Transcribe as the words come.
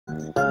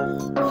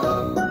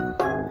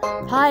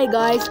Hi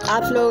guys,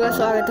 आप लोगों का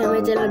स्वागत है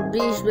मेरे चैनल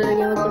ब्रीश ब्रदर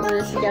गेमर पर।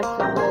 जैसे कि आप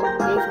सब लोग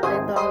देख सकते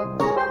हैं तो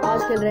हम आज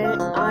खेल रहे हैं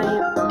आई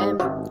एम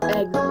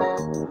एग।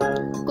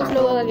 कुछ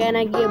लोगों का कहना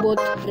है कि ये बहुत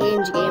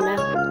रेंज गेम है,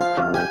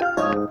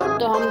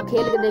 तो हम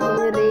खेल के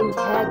देखेंगे रेंज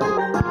है कि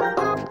नहीं।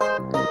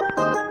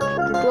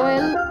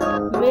 ट्यूटोरियल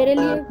मेरे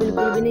लिए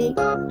बिल्कुल भी नहीं,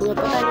 तुम्हें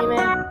पता नहीं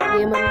मैं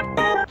गेमर हूँ।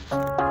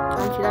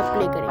 हम सीधा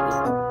प्ले करेंगे।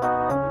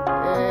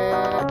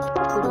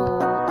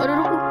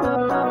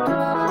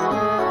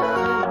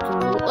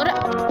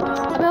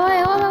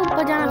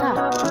 जाना था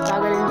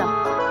पागल अंडा,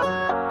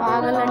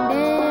 पागल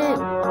अंडे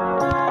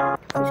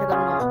पीछे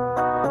करूंगा।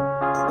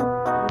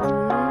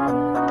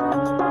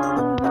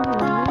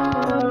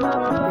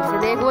 फिर से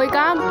देख वही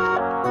काम।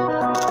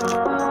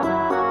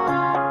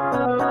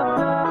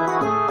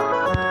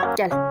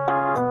 चल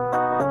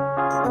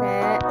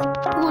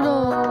कूदो,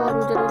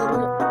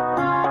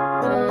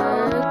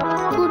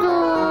 कूदो,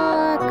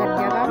 कर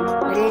दिया काम।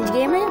 रेंज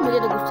गेम है, मुझे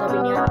तो गुस्सा भी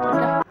नहीं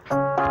आता।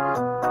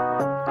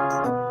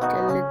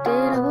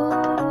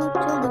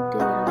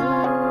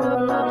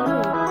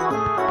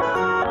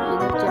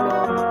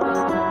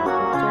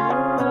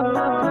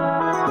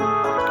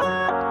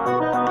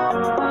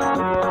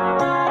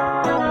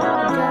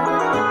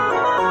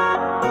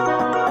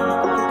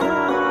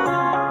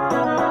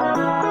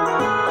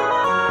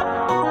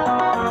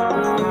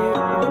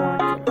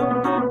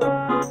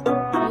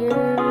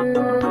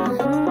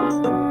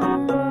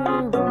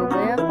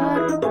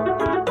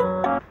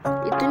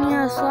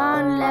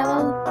 आसान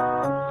लेवल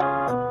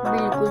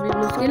बिल्कुल भी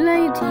मुश्किल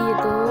नहीं थी ये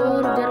तो।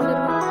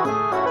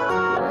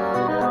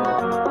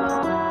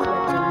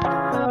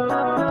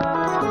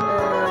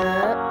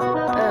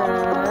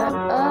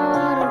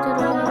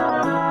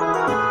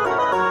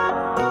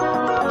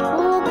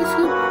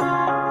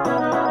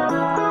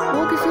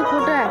 वो किसी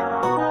फोटो है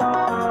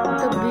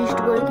तो बीस्ट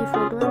बॉय की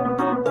फोटो है,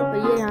 और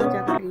ये यहाँ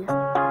क्या कर रही है?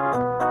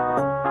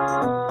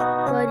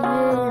 पर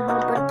ये यहाँ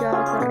पर क्या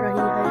कर रही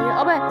है?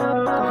 अबे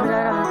कहाँ जा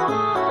रहा है?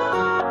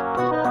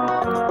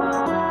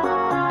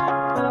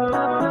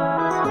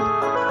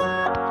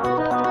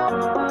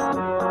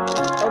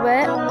 अबे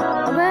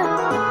अबे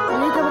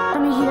ये क्या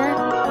बदतमीजी है?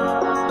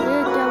 ये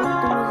क्या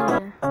बदतमीजी है?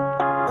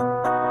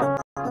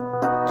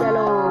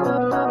 चलो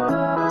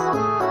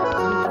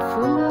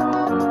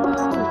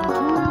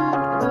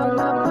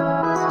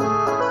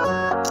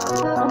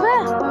अबे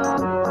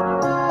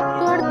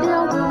तोड़ दिया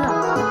पूरा।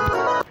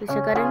 फिर से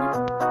करेंगे।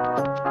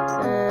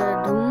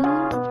 धूम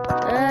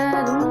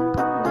धूम,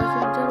 बस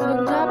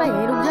रुक जा भाई,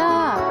 रुक जा।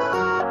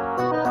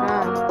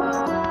 हाँ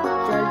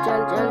चल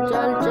चल चल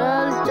चल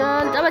चल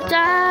चल, अबे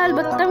चल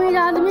बदतमीज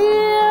आदमी,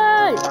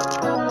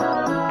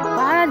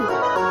 पागल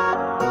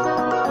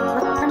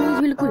बदतमीज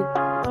बिल्कुल।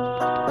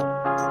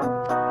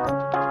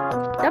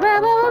 अबे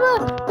अबे अबे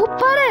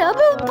ऊपर है,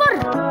 अबे ऊपर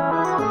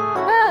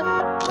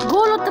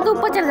गोल होता तो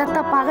ऊपर चल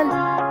जाता। पागल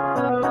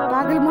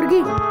पागल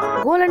मुर्गी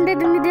गोल अंडे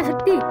नहीं दे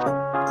सकती।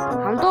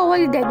 हम तो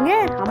वही देंगे,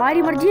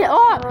 हमारी मर्जी है। ओ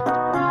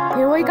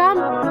फिर वही काम।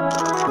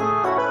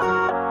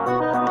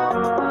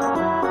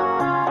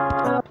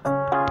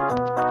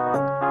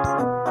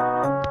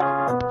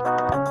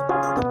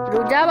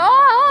 रुक जा, ओ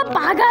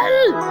पागल।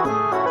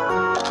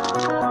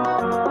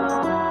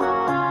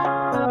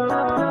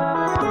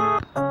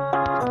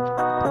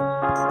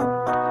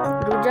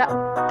 रुक जा,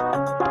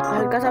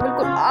 हल्का सा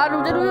बिल्कुल।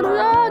 रुक जा रुक जा रुक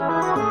जा,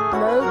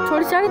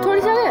 थोड़ी सी आगे,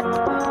 थोड़ी सी आगे।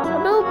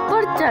 अबे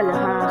ऊपर चल।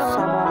 हाँ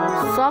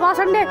सवा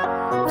संडे,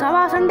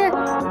 सवा संडे।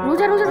 रुक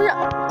जा रुक जा रुक जा।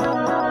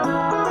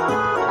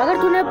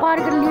 अगर तूने पार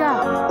कर लिया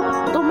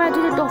तो मैं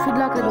तुझे टॉफी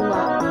ला के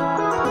दूंगा,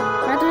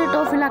 मैं तुझे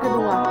टॉफी ला के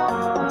दूंगा।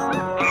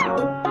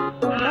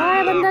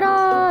 बंदर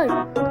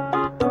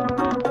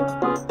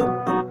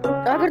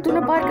अगर तूने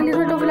पार कर लिया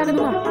तो टॉफी ला के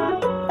दूंगा।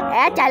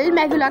 चल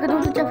मैं क्यों ला के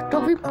दूँ तुझे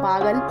टॉफी?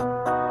 पागल,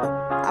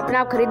 अपने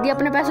आप खरीद दिया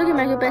अपने पैसों की,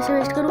 मैं क्यों पैसे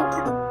वेस्ट करूँ?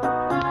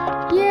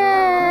 ये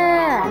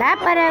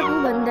रैपर है तू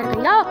बंदर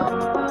कहीं।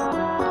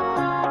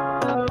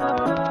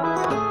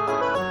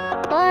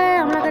 ओए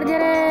हमला कर दिया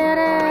रे,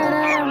 अरे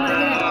अरे मर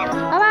गया।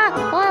 अब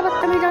ओए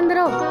बदतमीज अंदर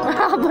हो।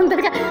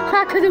 बंदर का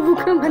खुद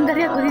भूख, बंदर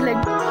का खुद ही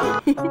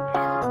लगी।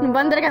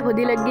 बंदर का खुद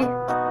ही लगी।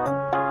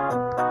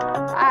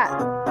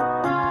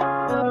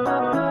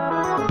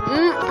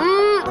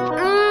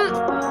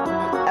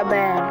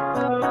 अबे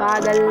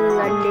पागल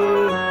अंडे,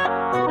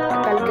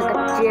 कल के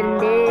कच्चे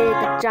अंडे,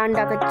 कच्चा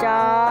अंडा, कच्चा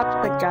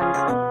कच्चा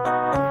अंडा,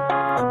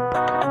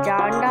 कच्चा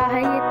अंडा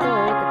है ये तो,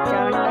 कच्चा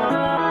अंडा।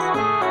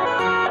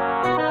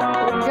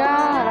 रुक जा,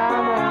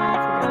 आराम आराम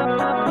से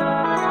जाना।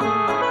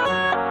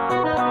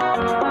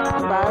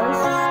 बस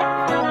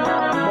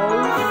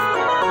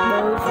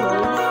बस बस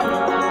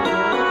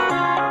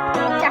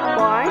चेक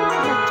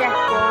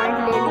पॉइंट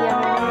ले लिया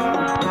मैंने।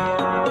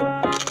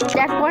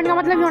 चेक पॉइंट का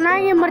मतलब होना है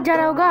ये मर जा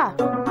रहा होगा।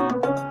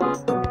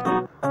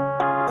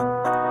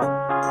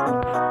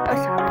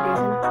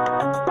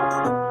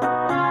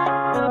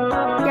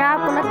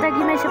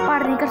 कि मैं इसे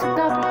पार नहीं कर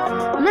सकता,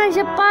 मैं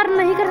इसे पार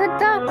नहीं कर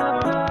सकता,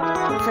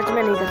 सच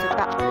में नहीं कर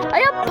सकता।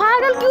 अरे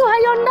पागल क्यों है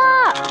योंडा?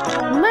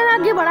 मैं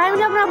आगे बढ़ाया,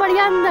 मुझे अपना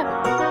बढ़िया अंदर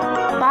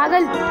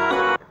पागल,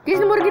 किस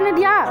मुर्गी ने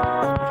दिया?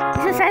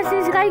 इसे साइंस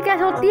सिखाई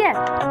कैसे होती है?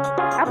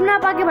 अपना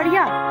आप आगे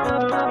बढ़िया।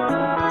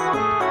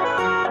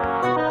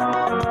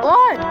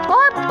 ओए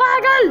ओए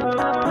पागल,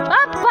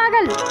 अब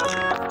पागल,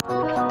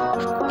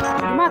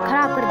 दिमाग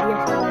खराब कर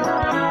दिया इसने।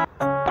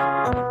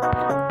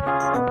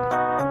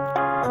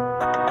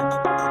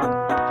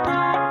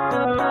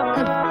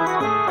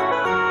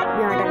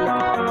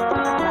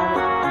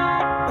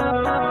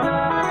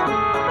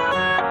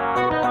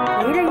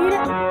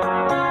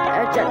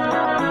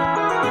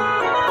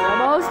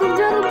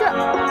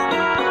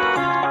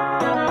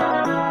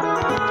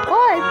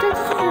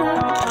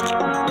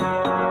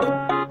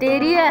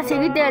 तेरी ऐसी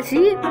की तैसी।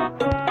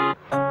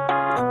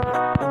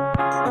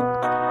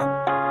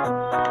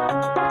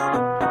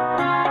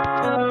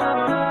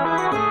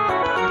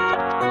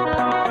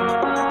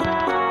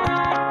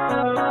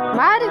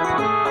 मार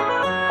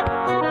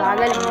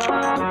पागल,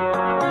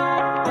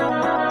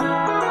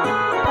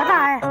 पता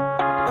है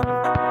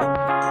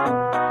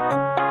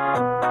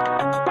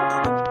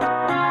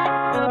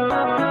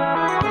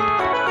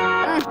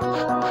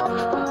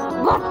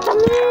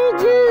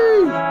बदतमीजी।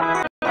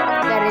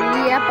 कर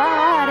लिया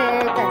पार,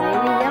 कर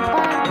लिया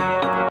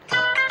पार।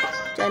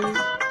 चल,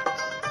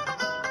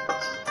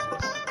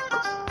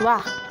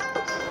 वाह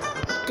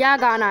क्या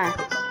गाना है।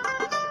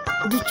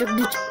 डिचक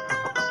डिचक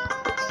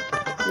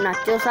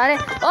नाचो सारे।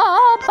 ओ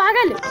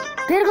पागल,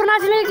 तेरे को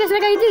नाचने की किसने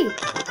कही थी?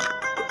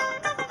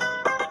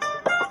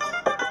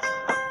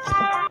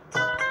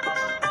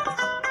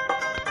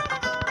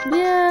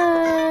 ये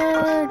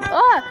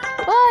ओ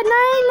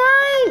नहीं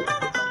नहीं,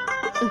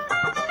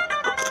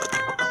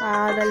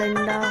 पागल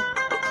अंडा।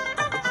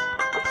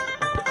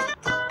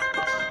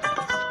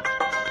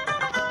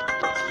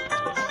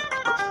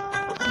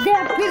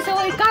 देख फिर से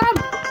वही काम।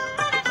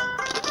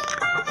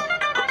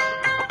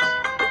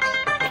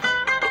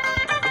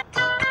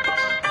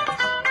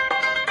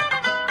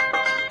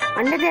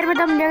 अंडे तेरे में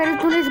दम नहीं,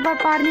 अगर तूने इस बार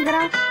पार नहीं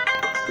करा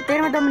तो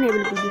तेरे में दम नहीं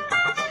बिल्कुल भी।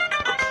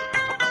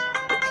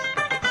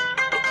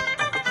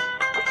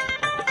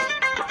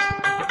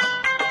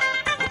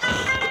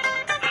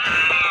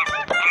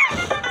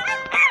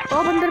 ओ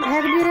बंदर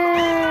फेंक दी रे।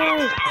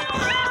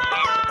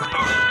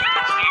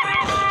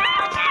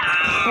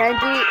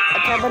 Thank you.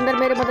 अच्छा बंदर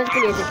मेरे मदद के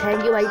लिए थे,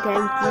 थैंक यू भाई,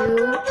 थैंक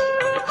यू,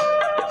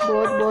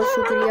 बहुत बहुत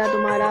शुक्रिया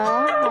तुम्हारा।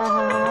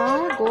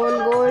 गोल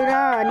गोल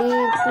रानी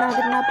कितना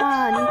कितना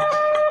पानी,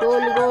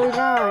 गोल गोल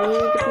रानी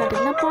कितना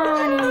कितना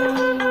पानी,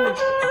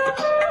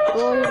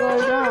 गोल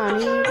गोल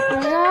रानी कितना,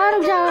 यार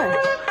रुक जा,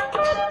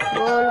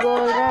 गोल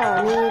गोल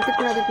रानी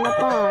कितना कितना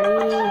पानी,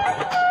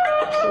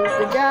 रुक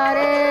जा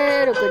रे,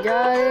 रुक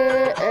जा रे।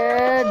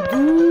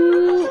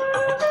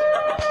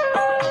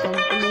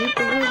 कंप्लीट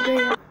हो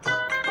गया,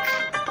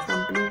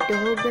 कंप्लीट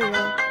हो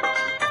गया,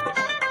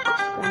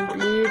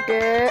 कंप्लीट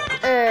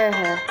है।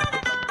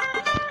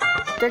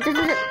 चल चल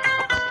चल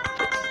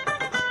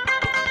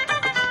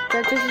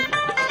चल चल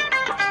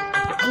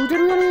चल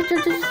चल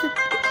चल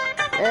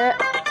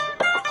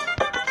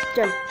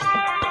चल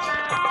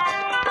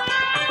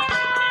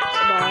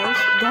बस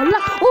ढोला।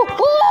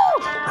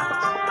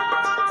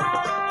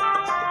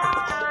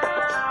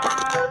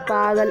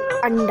 पागल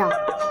अंडा,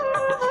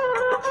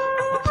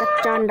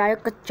 कच्चा अंडा है,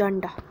 कच्चा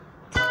अंडा।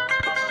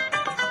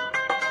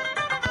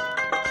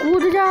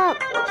 कूद जा।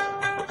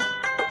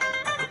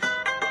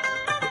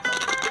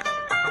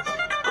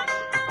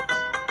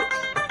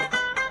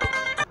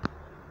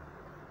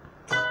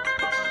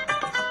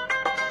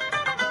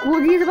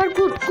 कूद इस बार,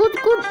 कूद कूद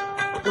कूद।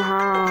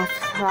 हाँ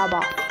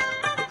शाबाश।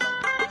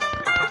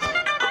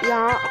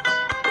 यहाँ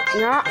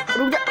यहाँ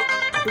रुक जा,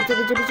 पीछे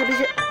पीछे पीछे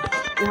पीछे।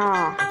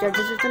 हाँ चल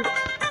चल चल चल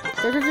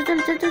चल चल चल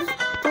चल चल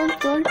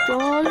चल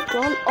चल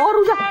चल और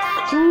रुक जा।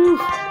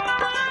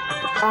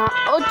 हाँ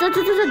ओ चल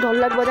चल चल,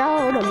 ढोलक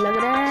बजाओ, ढोलक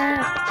रे।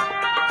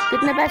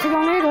 कितने पैसे के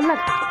होंगे ढोलक?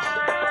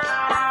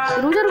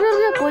 रुक जा रुक जा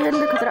रुक जा, कोई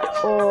अंदर खतरा।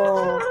 ओ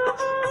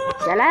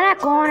चला रे,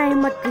 कौन है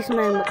हिम्मत,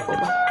 किसमें हिम्मत?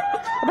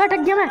 अबे अटक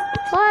गया मैं।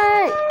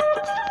 ओए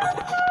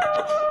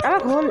अबे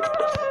खोल।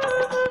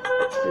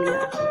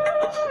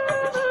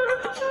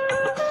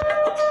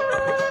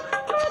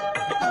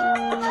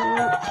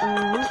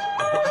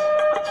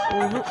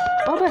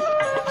 अबे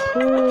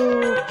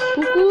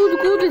कूद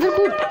कूद इधर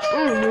कूद।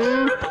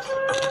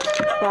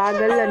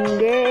 पागल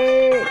अंडे।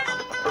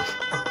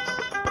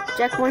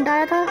 चेक पॉइंट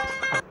आया था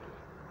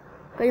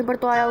कहीं पर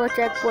तो आया होगा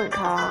चेक पॉइंट।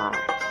 हाँ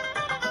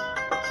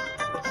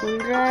सुन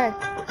रहा है,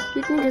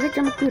 इतनी जगह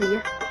चमक क्यों रही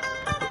है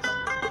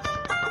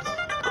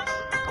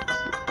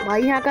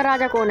भाई? यहाँ का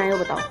राजा कौन है वो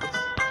बताओ।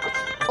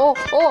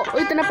 ओ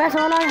इतना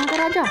पैसा वाला यहाँ का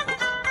राजा।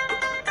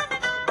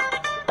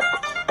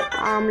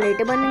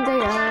 आमलेट बन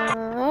गया।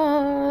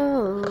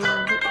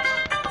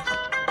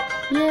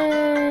 ये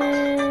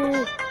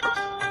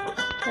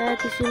है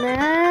किसी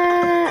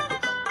में।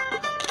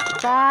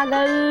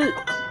 पागल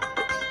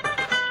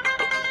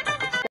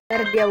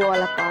कर दिया वो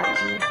वाला पार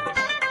हमने।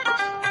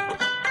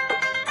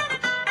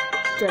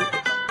 चल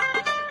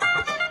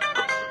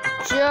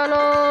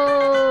चलो।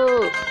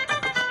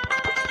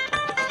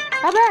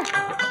 अबे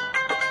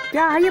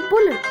क्या है ये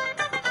पुल?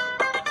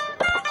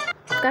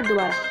 कर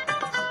दोबारा।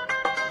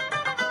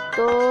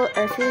 तो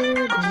ऐसे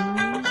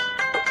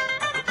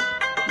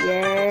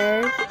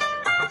यस,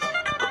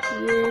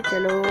 ये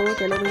चलो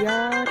चलो भैया,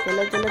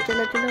 चलो चलो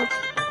चलो चलो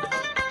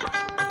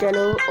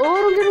चलो। और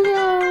उधर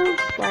गया,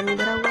 पानी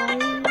भरा हुआ है,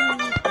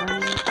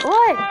 पानी।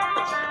 ओए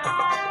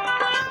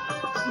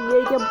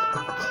ये क्या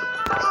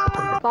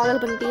पागल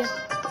बनती है।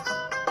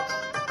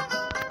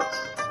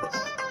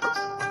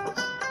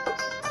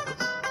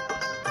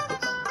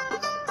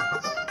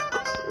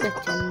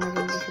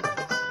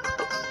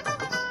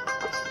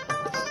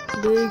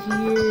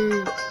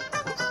 देखिए,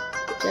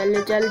 चल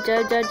चल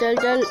चल चल चल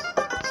चल,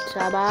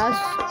 शाबाश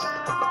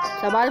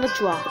शाबाश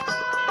बचुआ।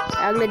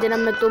 अगले जन्म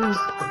में तुम,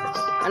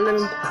 अगले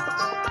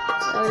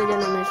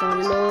जन्म में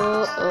समझ लो।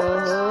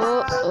 ओहो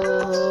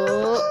ओहो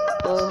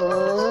ओहो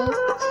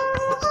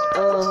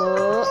ओहो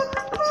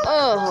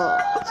ओहो,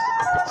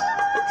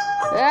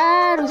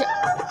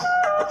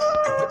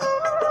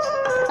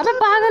 अबे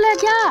पागल है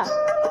क्या?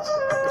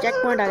 चेक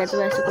पॉइंट आ गया,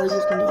 तो ऐसे कोई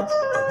यूज नहीं है।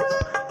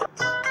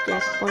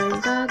 चेक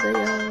पॉइंट आ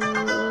गया।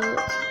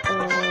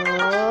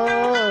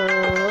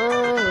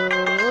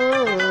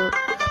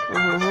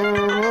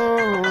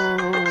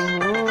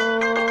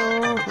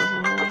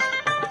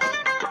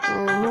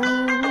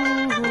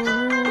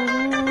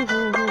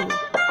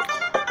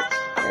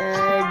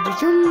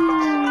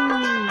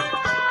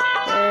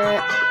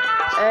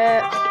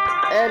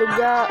 रुक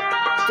जा,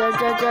 चल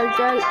चल चल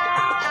चल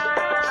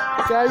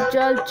चल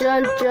चल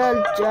चल चल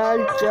चल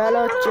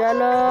चलो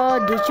चलो,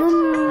 डिशुम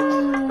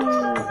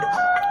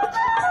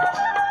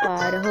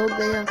पार हो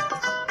गया।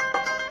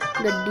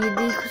 गड्डी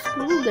दी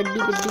खुशबू, गड्डी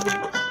गड्डी गड्डी।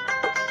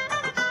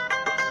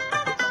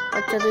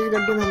 अच्छा, तो इस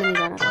गड्डी में हमें नहीं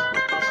जाना था।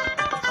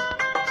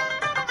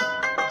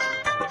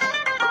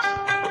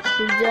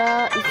 रुक जा,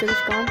 इससे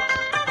कुछ काम।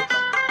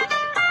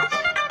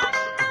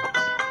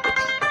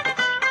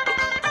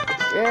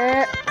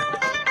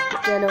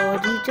 चलो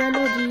जी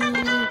चलो जी,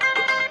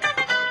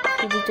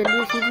 सीधी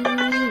चलिए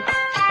सीधी।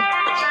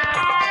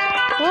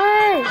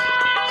 ओए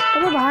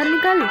अबे बाहर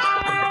निकल,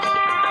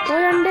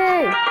 ओए अंडे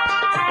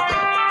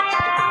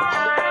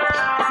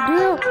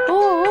दियो। ओ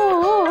ओ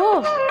ओ ओ,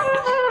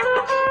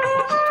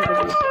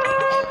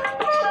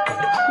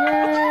 ये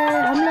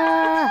हमला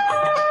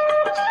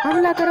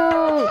हमला करो,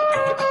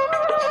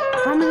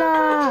 हमला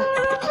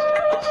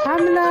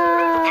हमला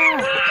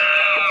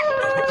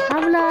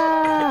हमला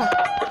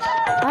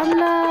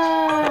हमला।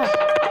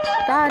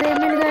 तारे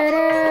मिल गए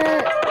रे,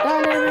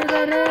 तारे मिल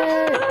गए रे।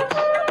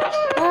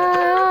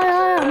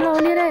 हमला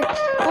होने रे।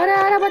 अरे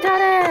अरे बचा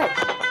रे,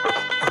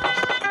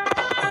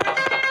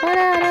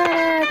 अरे अरे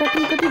अरे,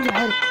 कटी कटी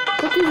जहर,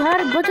 कटी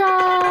जहर,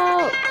 बचाओ।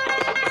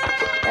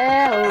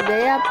 हो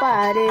गया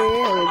पारे,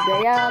 हो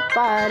गया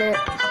पारे।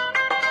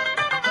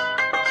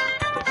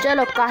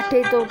 चलो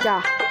काटे तो क्या,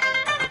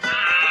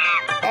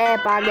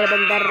 पागल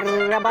बंदर,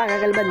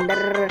 पागल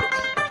बंदर।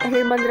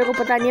 फिर बंदर को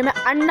पता नहीं है मैं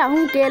अंडा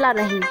हूँ, केला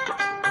नहीं।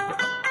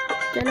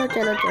 चलो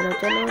चलो चलो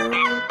चलो,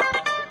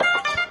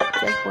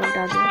 चेक पॉइंट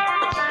आ गया।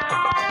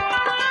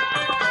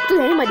 तू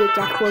यही मजे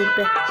चेक पॉइंट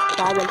पे,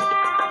 पागल।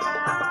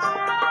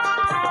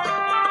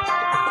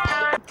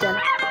 चल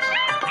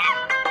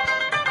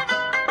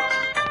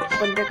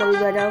बंदर कभी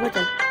भी आ जाओगे।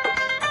 चल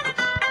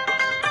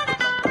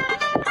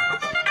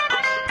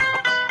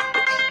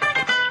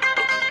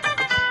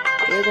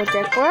एक और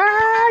चेक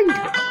पॉइंट।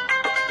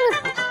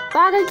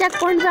 पागल चेक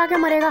पॉइंट पे आके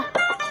मरेगा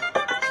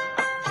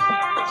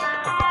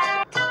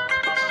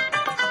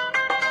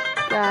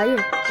क्या ये?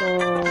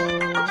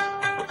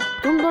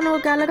 तुम दोनों को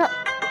क्या लगा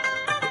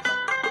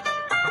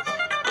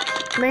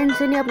मैं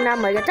इनसे नहीं अपना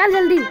मर गया? चल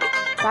जल्दी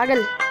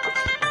पागल।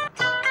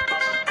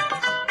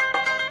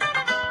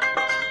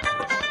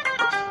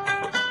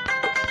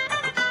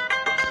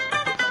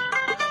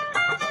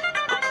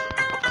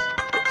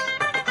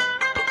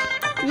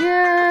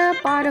 ये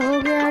पार हो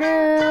गया रे,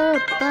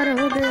 पार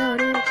हो गया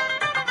रे।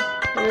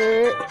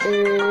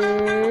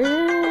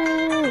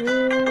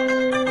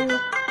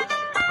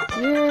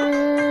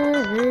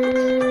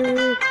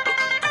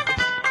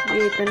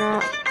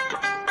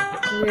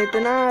 ये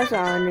इतना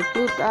आसान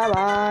क्यों था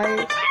भाई?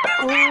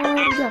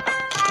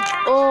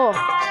 ओ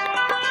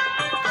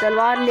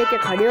तलवार लेके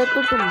खड़े हो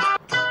तो तुम।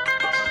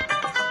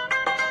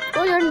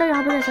 कोई अंडा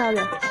यहाँ पे कैसे आ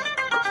गया?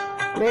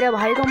 मेरे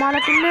भाई को मारा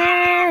तुमने,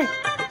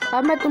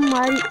 अब मैं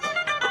तुम्हारी।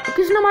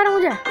 किसने मारा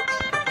मुझे?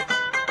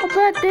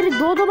 अबे तेरी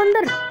दो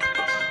बंदर,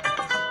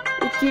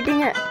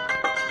 चीटिंग है।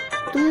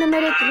 तुमने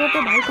मेरे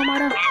छोटे भाई को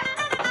मारा,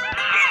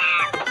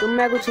 तुम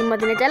में कुछ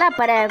हिम्मत नहीं। चला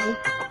पर है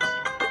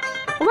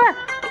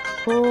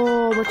ओ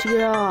बच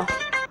गया।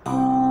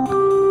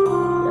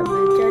 चलो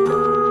बड़े चलो,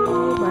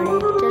 बड़े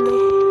चलो,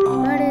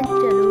 बड़े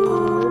चलो,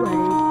 बड़े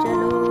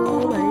चलो,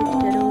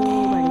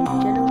 बड़े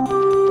चलो,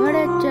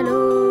 बड़े चलो,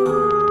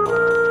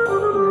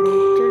 बड़े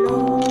चलो।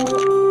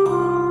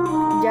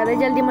 ज्यादा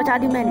जल्दी मचा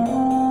दी मैंने।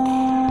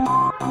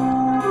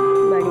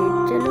 बड़े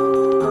चलो,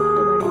 अब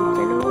तो बड़े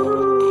चलो,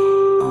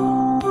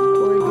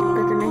 कोई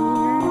दिक्कत नहीं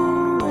है।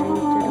 बड़े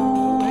चलो,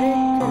 बड़े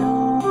चलो,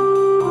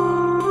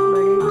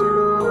 बड़े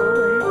चलो,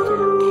 बड़े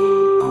चलो,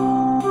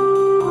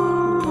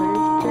 बड़े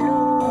चलो,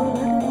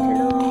 बड़े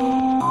चलो।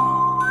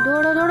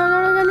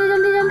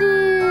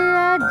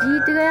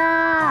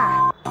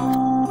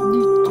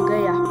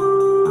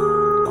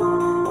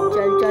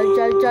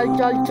 चल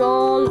चल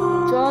चल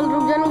चल,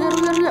 रुक जा रुक जा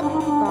रुक जा रुक जा।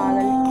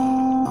 पागल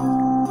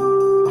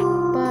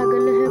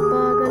पागल है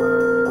पागल।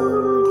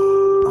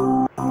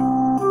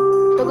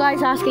 तो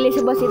गाइस आज के लिए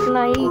से बस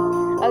इतना ही।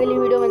 अगली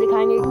वीडियो में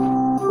दिखाएंगे,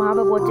 वहाँ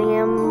पे पहुँचेंगे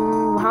हम,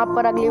 वहाँ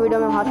पर अगली वीडियो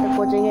में वहाँ तक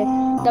पहुँचेंगे।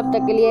 तब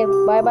तक के लिए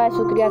बाय बाय,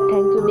 शुक्रिया,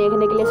 थैंक यू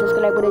देखने के लिए।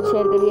 सब्सक्राइब करिए,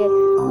 शेयर करिए,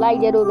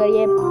 लाइक जरूर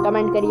करिए,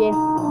 कमेंट करिए।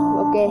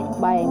 Okay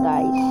bye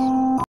guys.